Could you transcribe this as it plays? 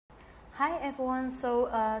Hi everyone,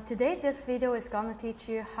 today this video is going to teach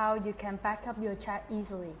you how you can back up your chat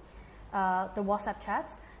easily, the WhatsApp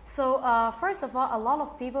chats. First of all, a lot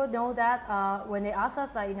of people know that when they ask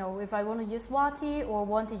us, if I want to use Wati or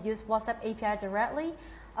want to use WhatsApp API directly,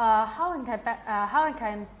 how I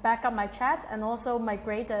can back up my chat and also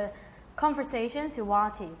migrate the conversation to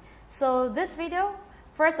Wati. So this video,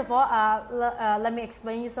 first of all, let me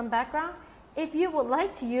explain you some background. If you would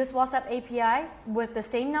like to use WhatsApp API with the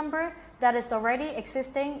same number that is already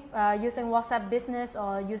existing using WhatsApp Business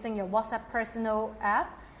or using your WhatsApp Personal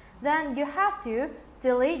app, then you have to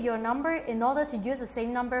delete your number in order to use the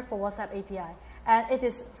same number for WhatsApp API. And it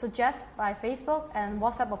is suggested by Facebook and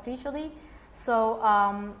WhatsApp officially. So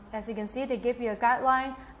as you can see, they give you a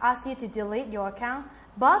guideline, ask you to delete your account.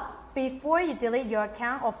 But before you delete your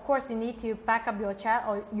account, of course, you need to back up your chat,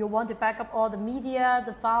 or you want to back up all the media,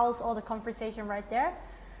 the files, all the conversation right there.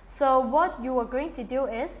 So what you are going to do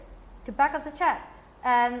is to back up the chat.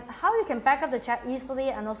 And how you can back up the chat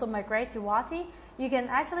easily and also migrate to Wati, you can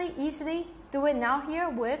actually easily do it now here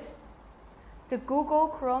with the Google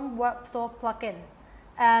Chrome Web Store plugin.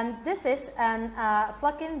 And this is a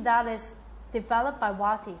plugin that is developed by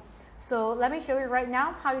Wati. So let me show you right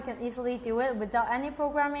now how you can easily do it without any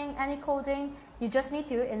programming, any coding. You just need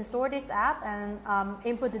to install this app and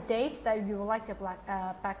input the dates that you would like to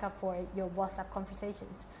back up for your WhatsApp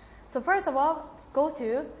conversations. So first of all, go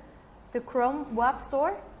to the Chrome Web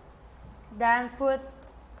Store, then put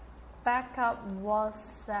backup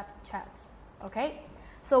WhatsApp chats. Okay,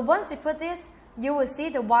 so once you put this, you will see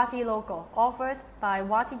the Wati logo offered by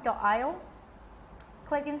Wati.io.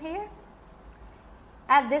 Click in here.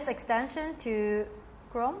 Add this extension to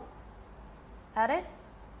Chrome, add it,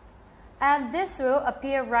 and this will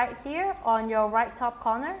appear right here on your right top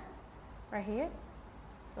corner, right here.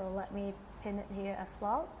 So let me pin it here as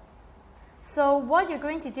well. So what you're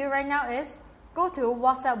going to do right now is go to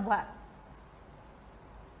WhatsApp Web.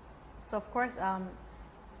 So of course,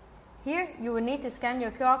 here you will need to scan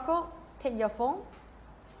your QR code, take your phone,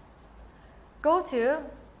 go to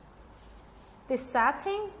the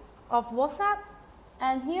setting of WhatsApp,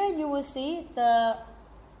 and here you will see the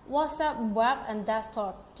WhatsApp web and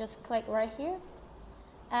desktop. Just click right here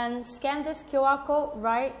and scan this QR code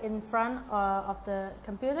right in front of the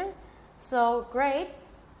computer. So great,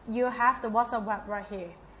 you have the WhatsApp web right here.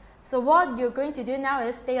 So what you're going to do now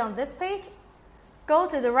is stay on this page, go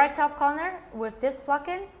to the right top corner with this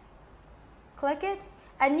plugin, click it,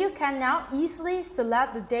 and you can now easily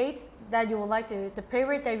select the date that you would like to, the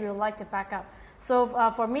period that you would like to back up. So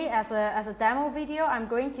for me, as a demo video, I'm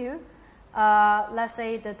going to, let's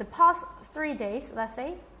say, the past 3 days, let's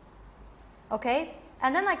say. Okay,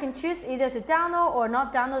 and then I can choose either to download or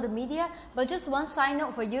not download the media. But just one side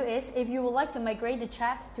note for you is, if you would like to migrate the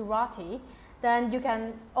chat to Wati, then you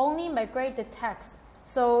can only migrate the text.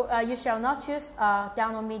 So you shall not choose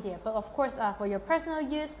download media. But of course, for your personal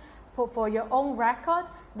use, for your own record,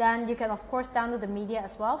 then you can of course download the media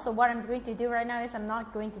as well. So what I'm going to do right now is I'm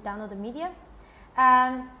not going to download the media.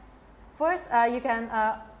 And first, you can,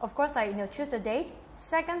 of course, choose the date.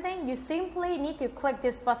 Second thing, you simply need to click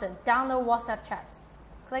this button, download WhatsApp chats.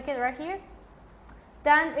 Click it right here.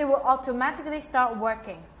 Then it will automatically start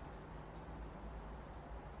working.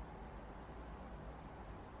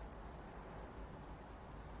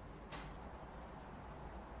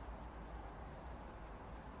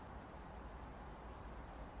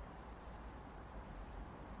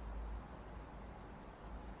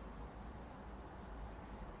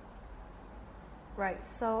 Right,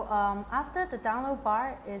 so after the download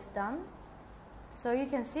bar is done, so you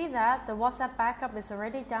can see that the WhatsApp backup is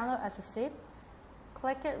already downloaded as a zip.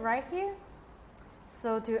 Click it right here.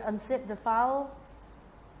 So to unzip the file,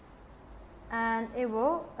 and it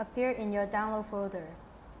will appear in your download folder.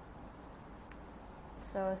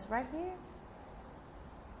 So it's right here.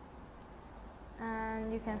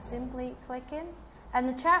 And you can simply click in, and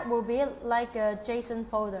the chat will be like a JSON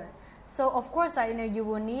folder. So of course, you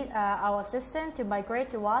will need our assistant to migrate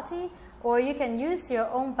to Wati, or you can use your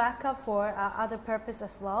own backup for other purpose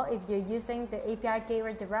as well if you're using the API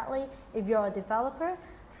gateway directly, if you're a developer.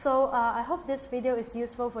 So I hope this video is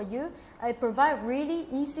useful for you. I provide really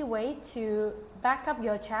easy way to back up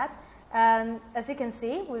your chat, and as you can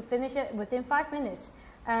see, we finish it within 5 minutes,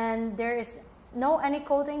 and there is no any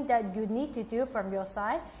coding that you need to do from your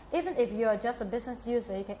side. Even if you are just a business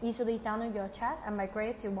user, you can easily download your chat and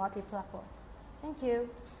migrate to Wati platform. Thank you.